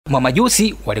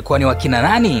Mamajusi walikuwa ni wakina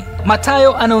nani?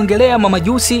 Mathayo anaongelea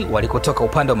Mamajusi walikotoka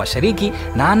upande wa mashariki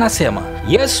na anasema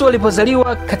Yesu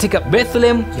alipozaliwa katika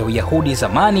Bethlehem ya Uyahudi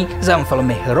zamani za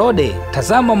mfalme Herode.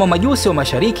 Tazama, Mamajusi wa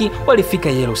mashariki walifika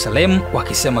Yerusalemu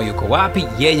wakisema, yuko wapi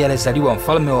yeye alizaliwa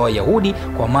mfalme wa Wayahudi?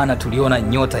 Kwa maana tuliona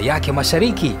nyota yake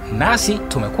mashariki, nasi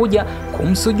tumekuja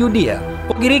kumsujudia.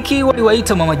 Wagiriki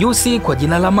waliwaita Mamajusi kwa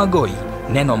jina la Magoi,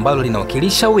 neno ambalo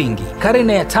linawakilisha wingi.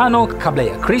 Karne ya 5 kabla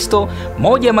ya Kristo,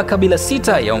 moja ya makabila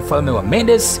 6 ya mfalme wa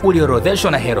Medes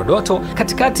uliorodheshwa na Herodoto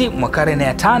katikati mwa karne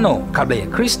ya 5 kabla ya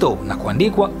Kristo na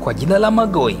kuandikwa kwa jina la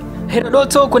Magoi.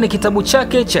 Herodoto kwenye kitabu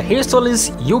chake cha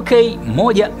Histories UK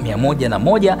 101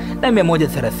 na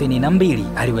 132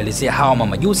 aliwaelezea hawa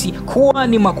Mamajusi kuwa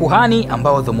ni makuhani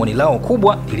ambao dhumuni lao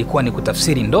kubwa ilikuwa ni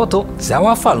kutafsiri ndoto za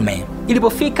wafalme.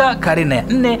 Ilipofika karne ya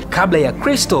 4 kabla ya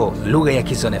Kristo, lugha ya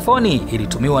Kizonefoni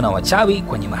ilitumiwa na wachawi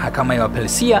kwenye mahakama ya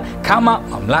Wapersia kama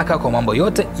mamlaka kwa mambo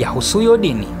yote yahusuyo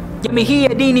dini. Jamii hii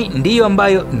ya dini ndiyo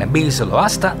ambayo Nabii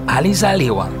Zoroaster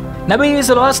alizaliwa. Nabii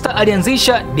Zoroaster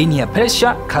alianzisha dini ya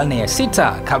Persia karne ya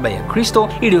 6 kabla ya Kristo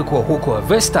iliyokuwa huko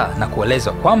Avesta, na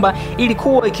kuelezwa kwamba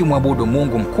ilikuwa ikimwabudu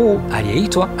Mungu mkuu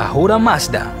aliyeitwa Ahura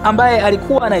Mazda, ambaye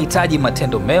alikuwa anahitaji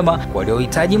matendo mema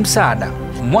waliohitaji msaada.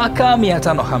 Mwaka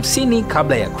 550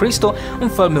 kabla ya Kristo,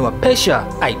 mfalme wa Persia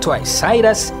aitwaye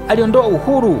Cyrus aliondoa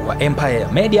uhuru wa Empire ya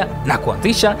Media na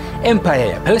kuanzisha Empire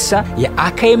ya Persia ya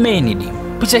Achaemenid.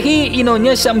 Picha hii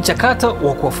inaonyesha mchakato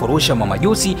wa kuwafurusha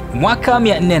Mamajusi. Mwaka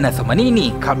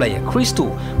 480 kabla ya Kristo,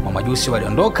 Mamajusi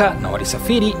waliondoka na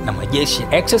walisafiri na majeshi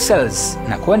ya Xerxes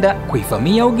na kwenda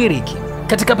kuivamia Ugiriki.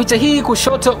 Katika picha hii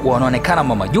kushoto wanaonekana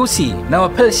Mamajusi na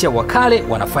Wapersia wa kale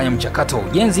wanafanya mchakato wa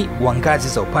ujenzi wa ngazi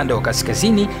za upande wa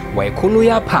kaskazini wa ikulu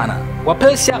ya Apana.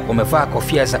 Wapersia wamevaa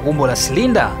kofia za umbo la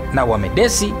silinda na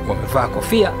Wamedesi wamevaa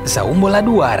kofia za umbo la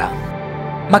duara.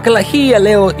 Makala hii ya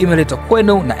leo imeletwa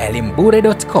kwenu na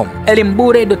elimbure.com.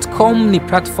 Elimbure.com ni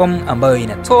platform ambayo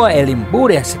inatoa elimu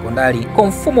bure ya sekondari kwa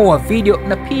mfumo wa video,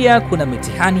 na pia kuna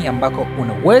mitihani ambako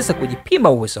unaweza kujipima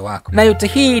uwezo wako, na yote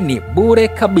hii ni bure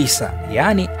kabisa,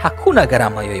 yaani hakuna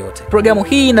gharama yoyote. Programu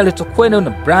hii inaletwa kwenu na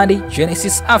brandi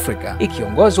Genesis Africa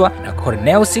ikiongozwa na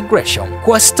Cornelius Gresham.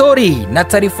 Kwa story na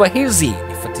taarifa hizi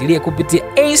fuatilia kupitia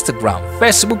Instagram,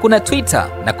 Facebook na Twitter,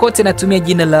 na kote natumia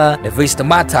jina la The Vista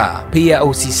Matter. Pia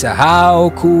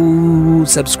usisahau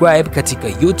kusubscribe katika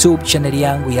YouTube channel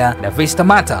yangu ya The Vista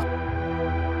Matter.